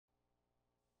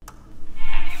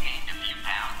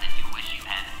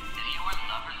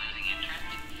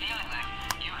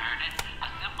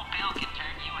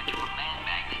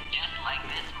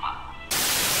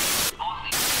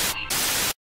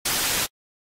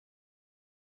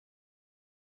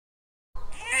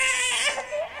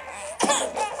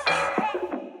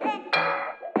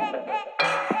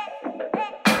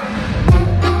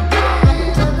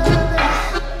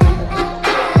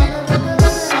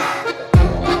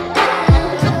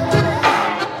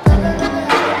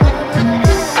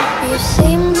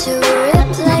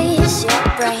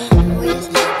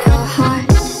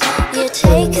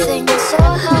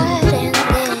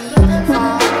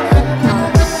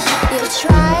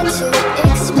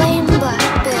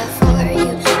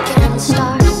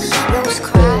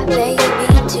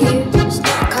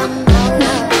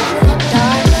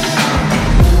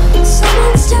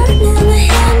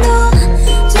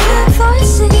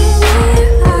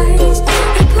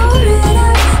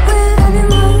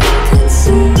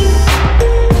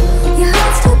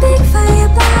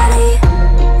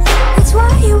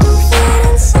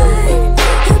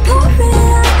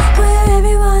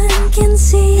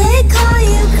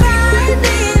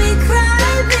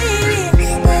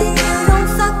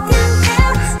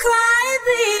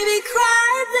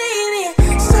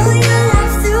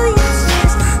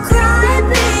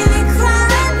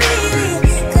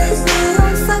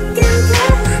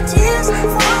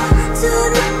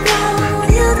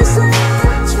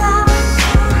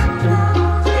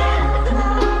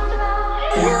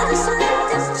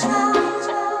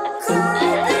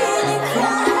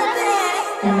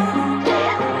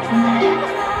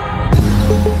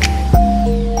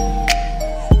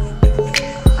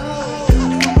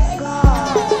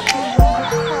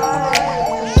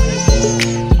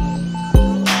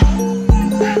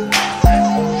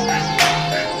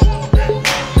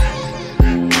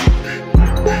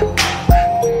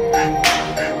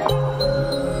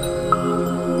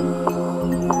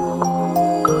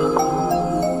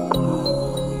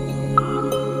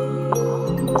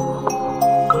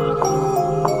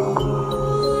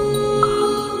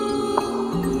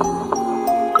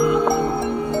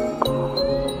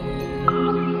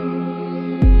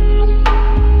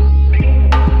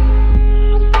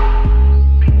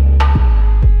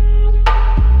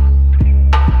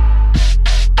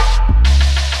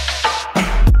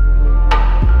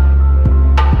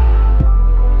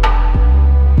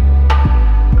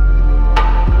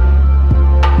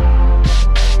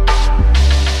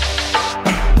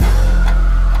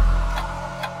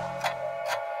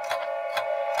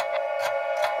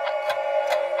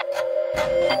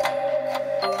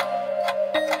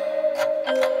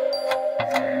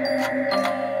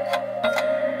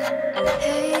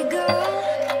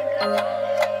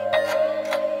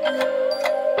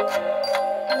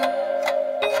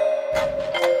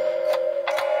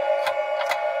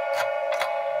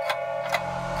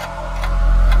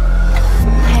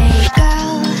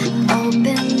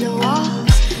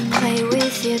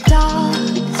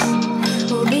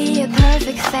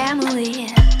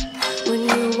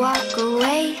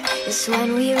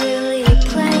When we really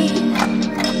play,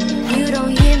 you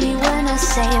don't hear me when I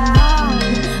say, Mom,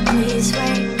 please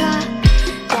wake up.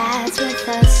 Dad's with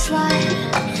a slut,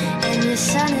 and your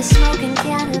son is smoking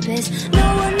cannabis.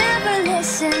 No one ever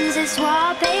listens, this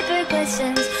wallpaper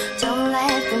glistens. Don't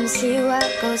let them see what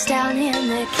goes down in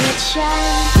the kitchen.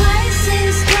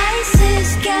 Places,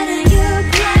 places, get in your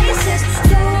places.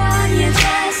 Throw on your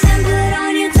dress and put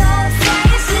on your tall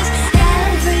faces.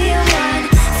 Everyone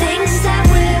thinks that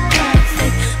we're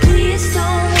perfect. Please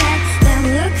don't let them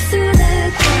look through the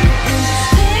curtains.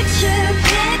 Picture,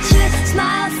 picture,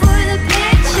 smile for the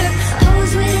picture.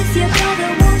 Pose with your brother,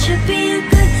 won't you be a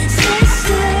good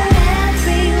sister?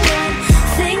 Everyone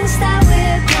thinks that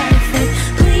we're perfect.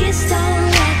 Please don't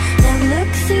let them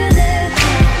look through the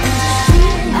curtains.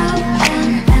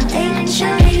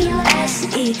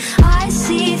 Melanie, I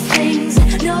see things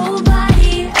that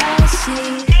nobody else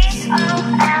sees.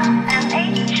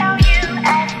 Melanie,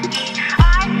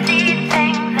 I see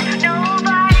things that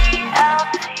nobody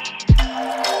else sees.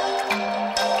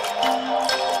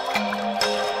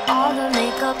 All the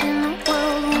makeup in the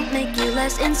world won't make you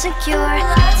less insecure.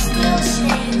 Blood still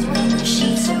stains when the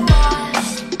sheets are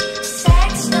washed.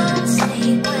 Sex don't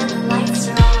sleep when the lights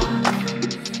are off.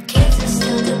 Kids are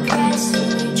still depressed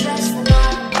when you dress them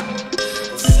up.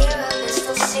 Syrup is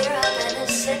still syrup in a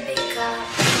sippy cup.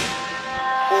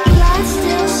 Blood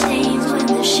still stains when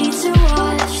the sheets are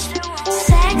washed.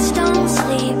 Sex don't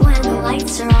sleep when the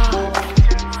lights are off.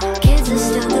 Kids are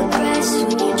still depressed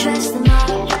when you dress them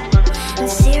up. And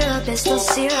syrup is still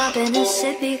syrup in a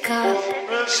sippy cup.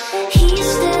 He's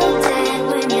still dead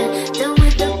when you're done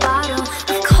with the bottle.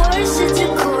 Of course it's a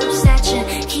corpse that you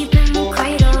keep in the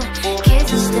cradle.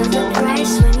 Kids are still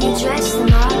depressed when you dress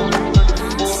them up.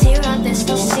 Syrup is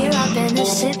still syrup in a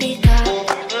sippy cup.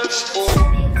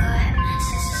 Sippy cup,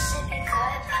 sippy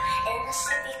cup, in a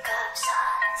sippy cup.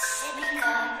 Sippy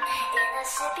cup, in a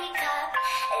sippy cup,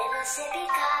 in a sippy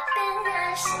cup, in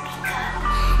a sippy cup,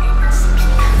 in a sippy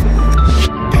cup.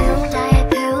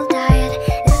 Pill diet.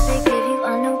 If they give you a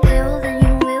new pill, then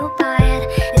you will buy it.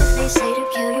 If they say to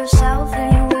kill yourself, then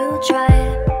you will try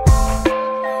it.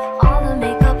 All the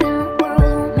makeup in the world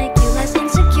won't make you less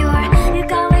insecure. You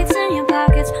got weights in your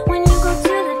pockets when you go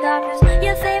to the doctors.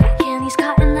 Your favorite candy's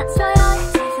cotton, that's why all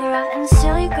your teeth are rotten.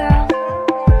 Silly girl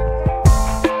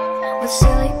with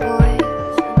silly boys.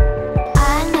 I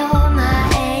know my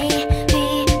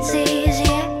ABCs,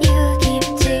 yeah, you keep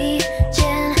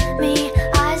teaching me.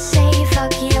 I say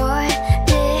fuck your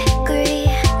degree,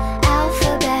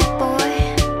 alphabet boy.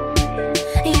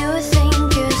 You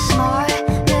think you're smarter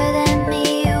than me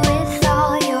with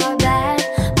all your bad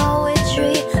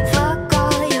poetry. Fuck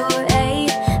all your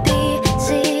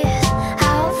ABCs,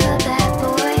 alphabet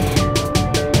boy.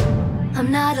 I'm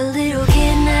not a little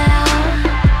kid now.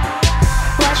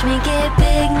 Watch me get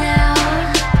big now.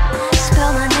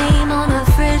 Spell my name on the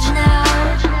fridge now.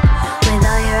 With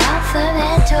all your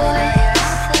alphabet toys.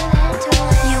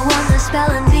 You want the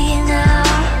spelling bee now.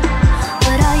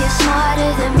 But are you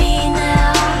smarter than me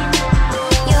now?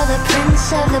 You're the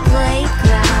prince of the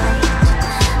playground,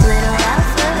 little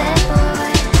alphabet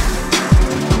boy.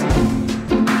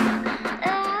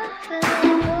 Alphabet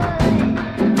boy.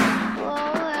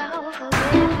 Whoa,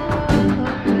 alphabet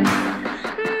boy.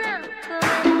 Alphabet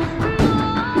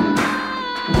boy.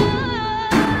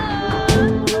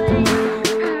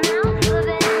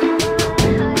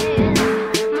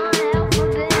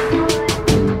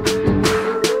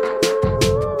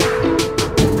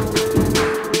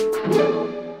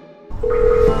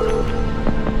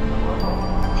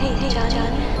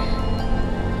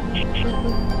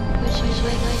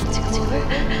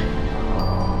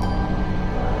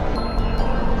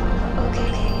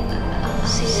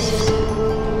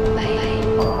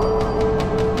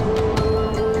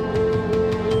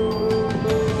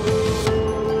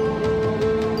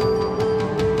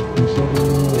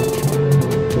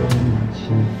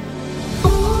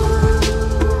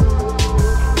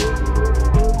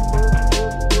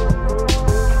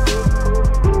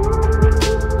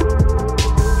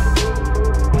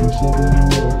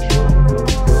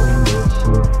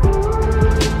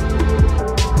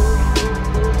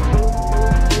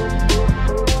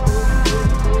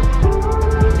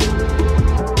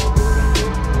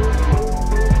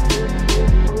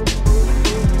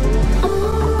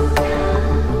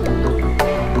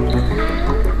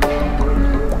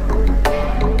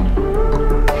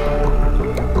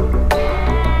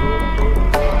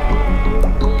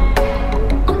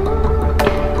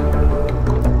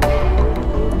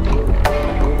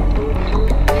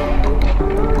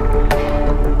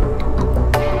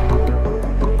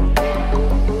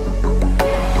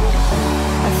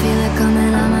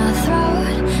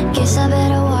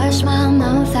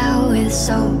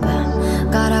 sober.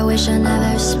 God, I wish I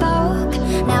never spoke.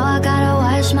 Now I gotta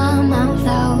wash my mouth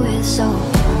out with soap.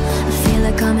 I feel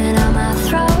it coming out my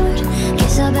throat.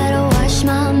 Guess I better wash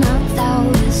my mouth out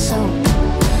with soap.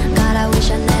 God, I wish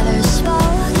I never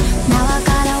spoke. Now I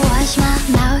gotta wash my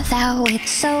mouth out with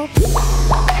soap.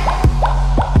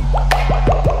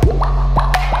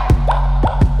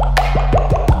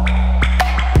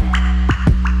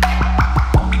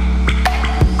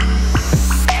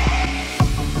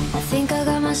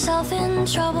 Myself in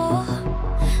trouble,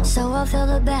 so I'll fill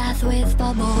the bath with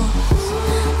bubbles.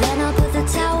 Then I'll put the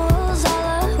towels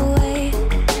all away.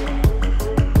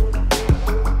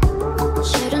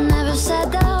 Should've never said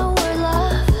the word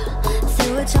love.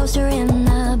 Threw a toaster in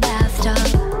the bathtub.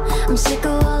 I'm sick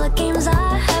of all the games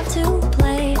I have to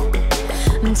play.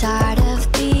 I'm tired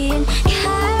of being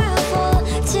careful,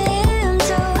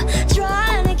 tiptoe,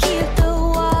 trying to keep the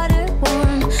water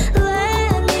warm.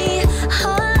 Let me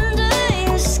under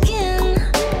your skin.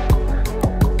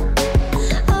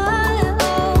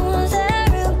 Oh,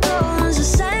 there it goes. I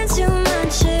sang too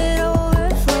much, it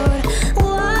overflowed.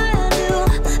 Why do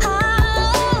I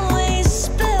always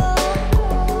spill?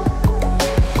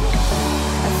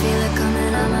 I feel it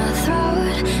coming out my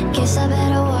throat. Guess I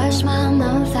better wash my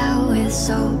mouth out with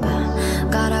soap.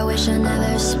 God, I wish I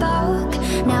never spoke.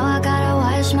 Now I gotta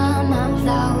wash my mouth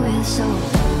out with soap.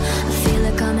 I feel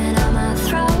it coming out my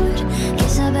throat.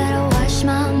 Guess I better wash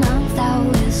my mouth out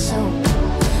with soap.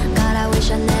 God, I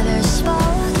wish I never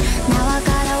spoke. Now I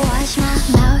gotta wash my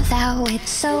mouth out with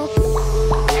soap.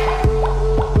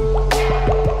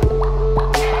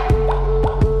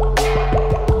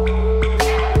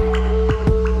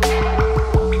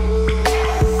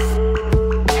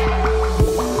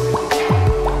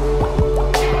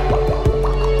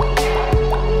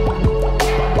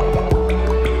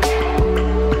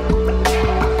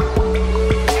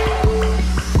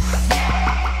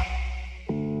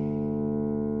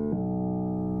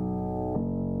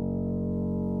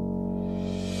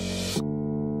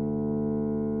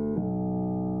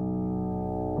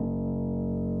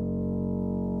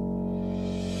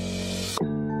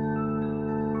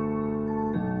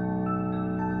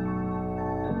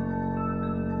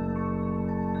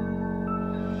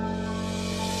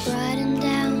 Riding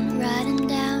down, riding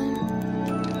down.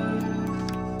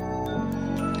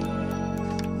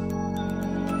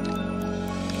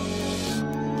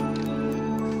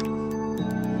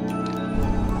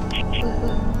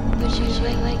 Would you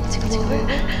like to tour?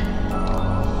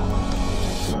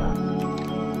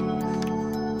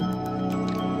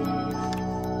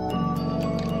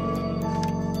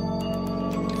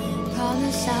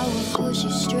 Promise I will push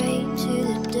you straight to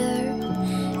the dirt.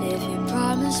 If you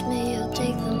promise me you'll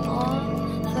take them all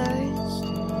first.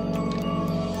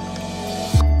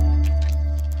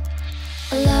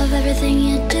 I love everything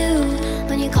you do.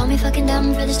 When you call me fucking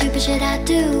dumb for the stupid shit I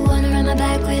do. Wanna run my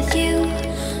back with you.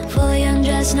 Fully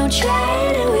undressed, no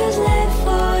training wheels left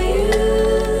for you.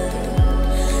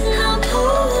 I'll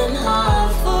pull them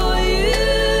hard for you.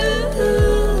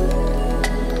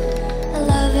 I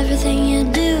love everything you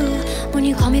do. When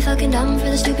you call me fucking dumb for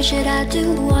the stupid shit I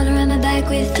do. Wanna run my back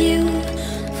with you.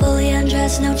 Fully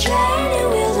undressed, no training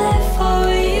wheels left for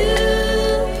you.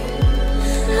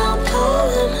 I'll pull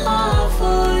them hard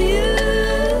for you.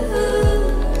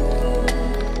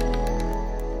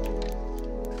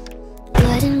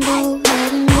 Letting go,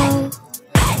 letting go.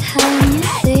 Tell me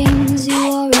things you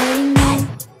already know.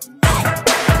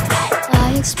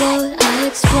 I explode,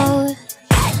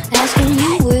 asking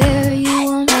you where you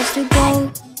want us to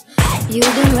go.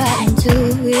 You've been riding 2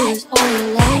 wheels all your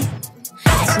life.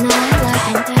 It's not like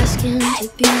I'm asking to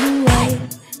be right.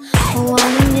 I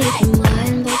wanna make you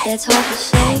mine, but that's hard to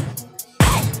say.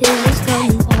 This is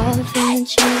coming off in a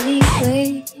cheesy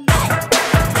way.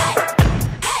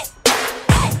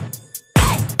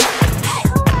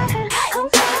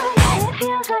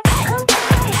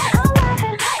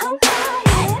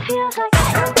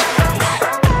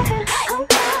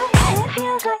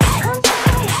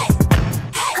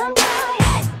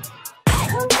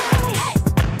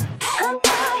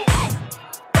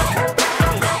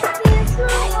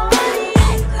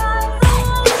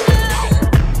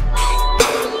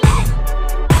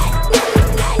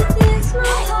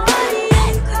 It's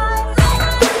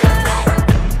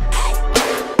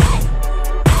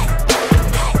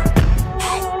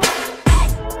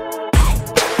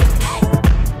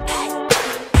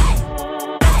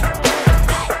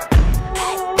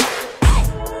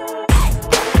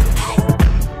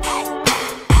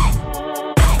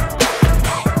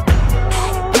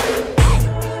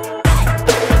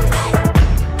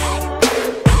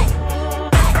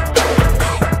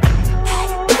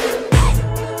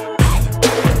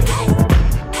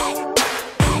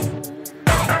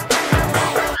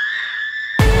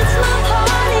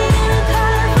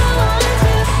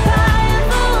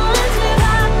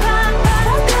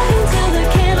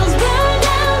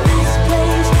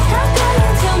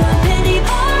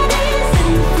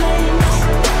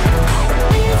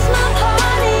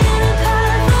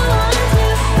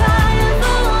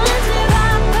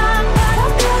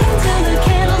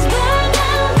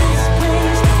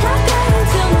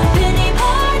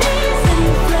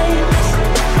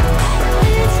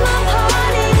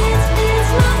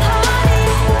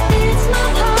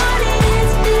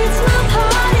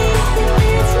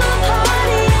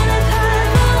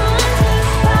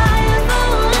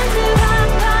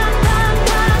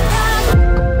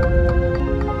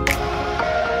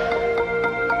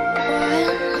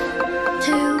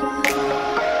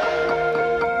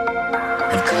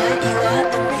I'd cut you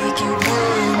up and make you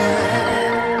winner.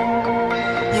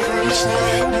 You've reached the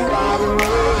end, you are the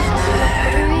winner.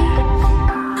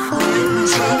 Let me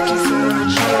take you for a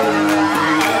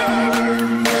joyride.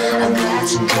 I'm glad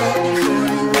you told me for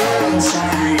the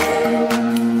inside.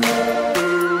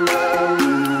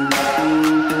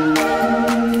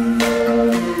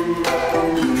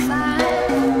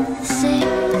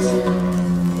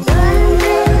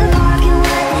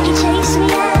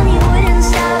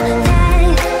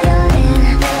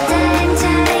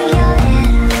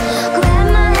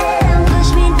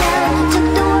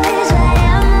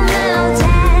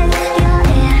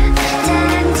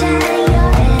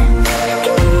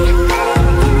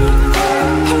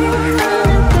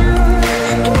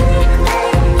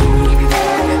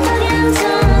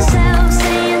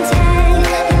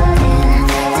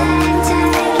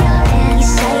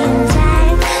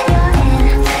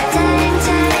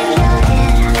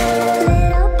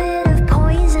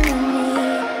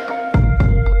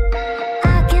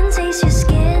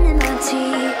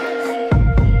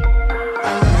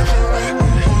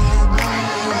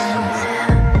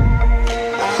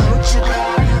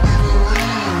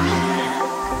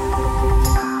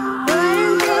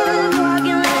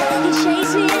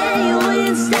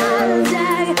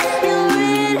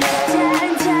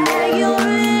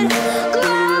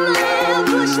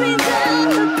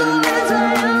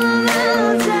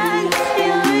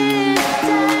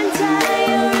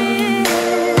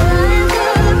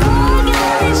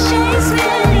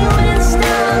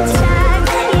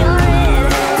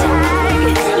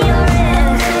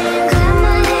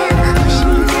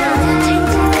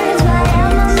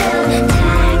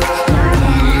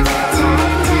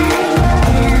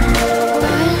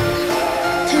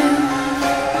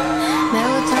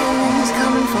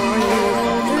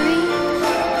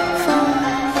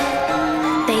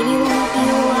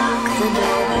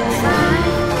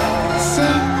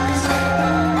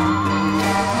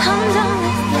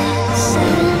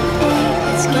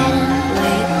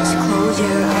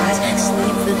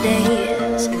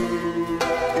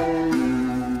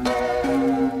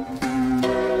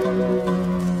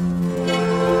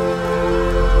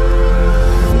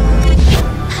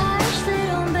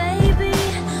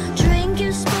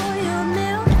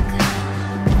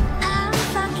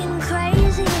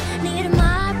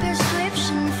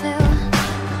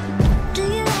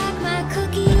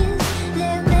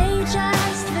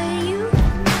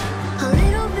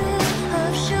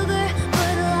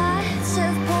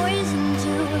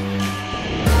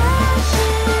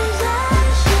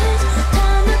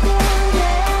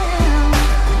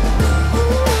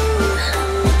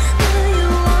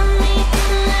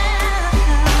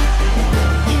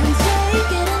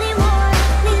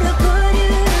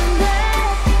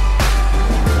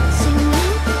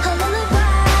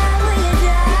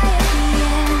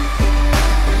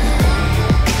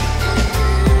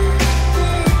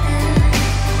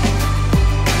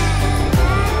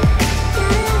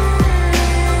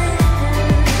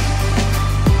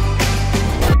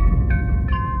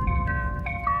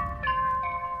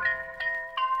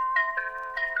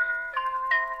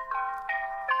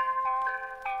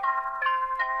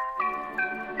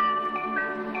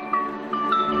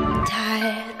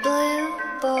 Tired blue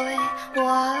boy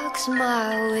walks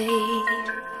my way,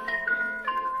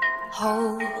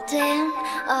 holding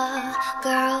a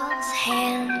girl's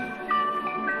hand.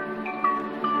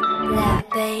 That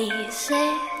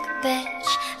basic bitch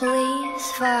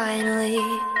leaves finally.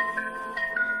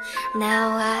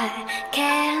 Now I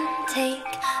can't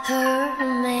take her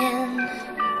man.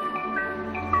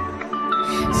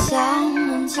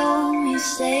 Someone told me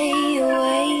stay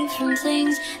away from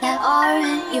things that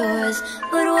aren't yours.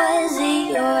 But was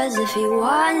it yours if you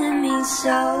wanted me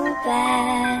so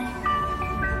bad?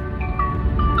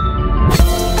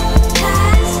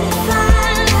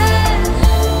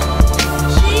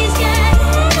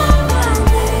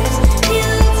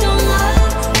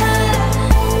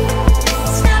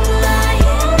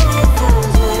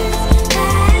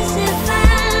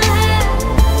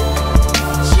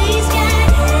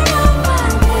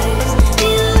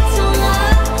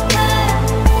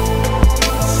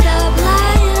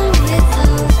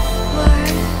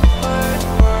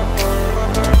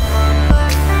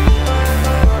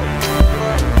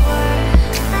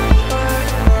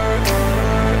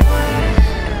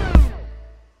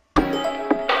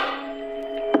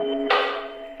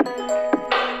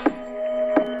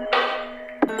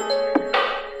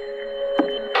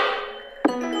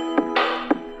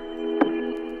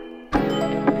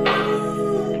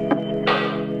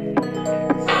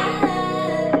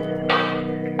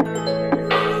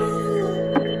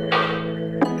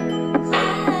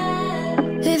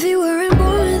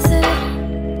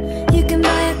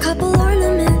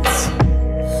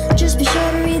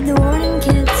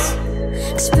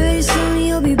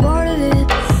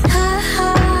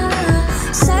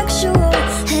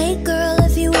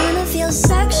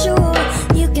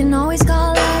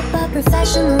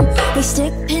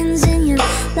 stick pins in you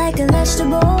like a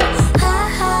vegetable. Ha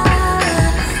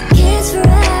ha. Kids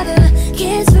forever,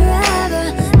 kids forever.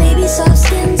 Baby soft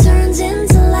skin turns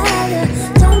into leather.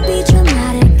 Don't be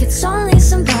dramatic, it's only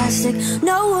some plastic.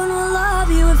 No one will love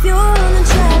you if you're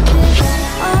unattractive.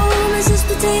 Oh, Mrs.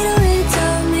 Potato Head,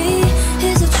 tell me,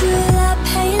 is it true that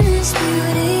pain is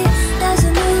beauty? Does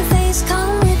a new face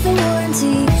come with a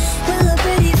warranty? Will a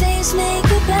pretty face make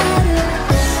it better?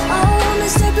 Oh,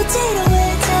 Mr. Potato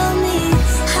Head, tell me,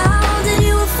 how did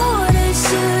you afford a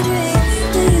surgery?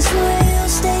 Do you swear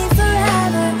you'll stay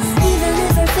forever, even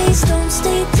if our face don't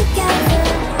stay together?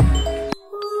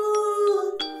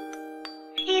 Ooh.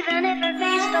 Even if our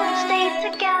face don't stay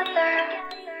together.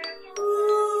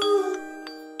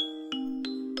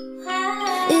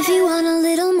 If you want a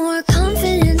little more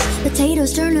confidence,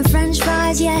 potatoes turn to french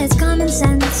fries, yeah, it's common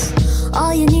sense.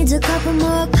 All you need's a couple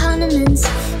more condiments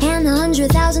and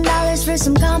 $100,000 for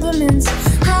some compliments.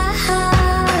 Ha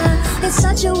ha, it's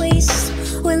such a waste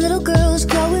when little girls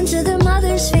grow into their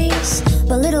mother's face.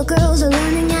 But little girls are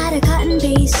learning how to cut and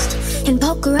paste and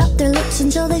pucker up their lips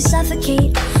until they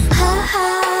suffocate. Ha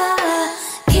ha,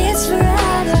 kids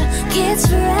forever, kids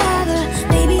forever.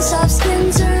 Baby soft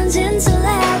skin turns into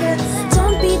leather.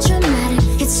 Don't be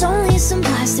dramatic, it's only some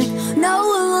plastic. No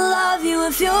one will love you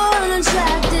if you're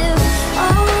unattractive.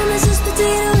 Oh, Mrs.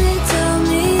 Potato Head, tell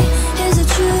me, is it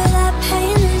true that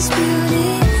pain is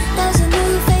beauty? Does a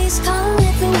new face come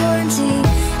with a warranty?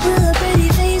 Will a pretty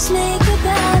face make it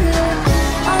better?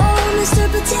 Oh, Mr.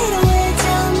 Potato Head,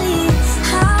 tell me,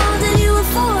 how did you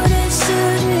afford a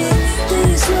surgery? Do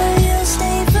you swear you'll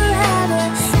stay forever,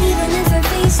 even if her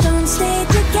face don't stay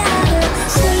together?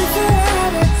 Stay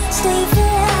forever, stay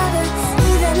forever,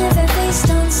 even if her face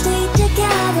don't stay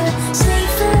together. Stay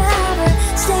forever,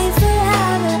 stay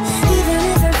forever, even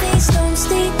if her face don't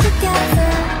stay together.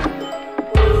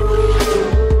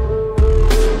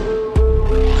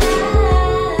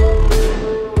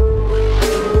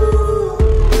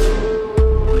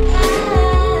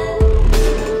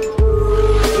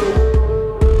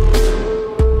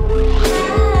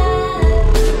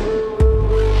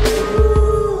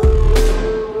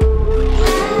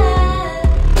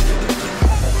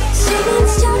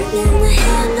 Signals turning the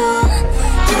handle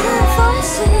to the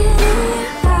voice in your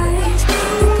eyes.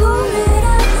 You pull it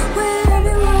up where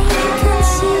everyone can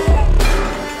see.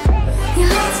 Your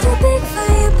heart's too big for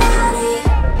your body,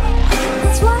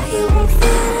 that's why you won't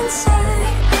fit inside.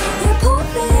 You pull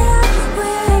it up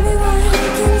where everyone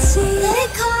can see. They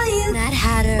call you Mad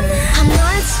Hatter. I'm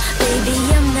nuts, baby,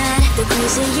 I'm mad. The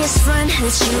craziest friend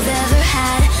that you've ever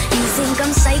had. You think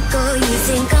I'm psycho, you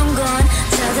think I'm gone.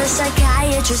 Tell the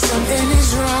psychiatrist something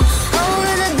is wrong.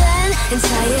 Over the bend,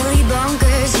 entirely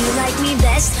bonkers. You like me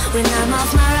best when I'm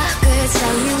off my rocker.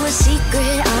 Tell you a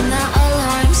secret, I'm not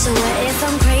alarmed. So what if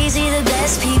I'm crazy? The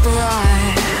best people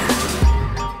are.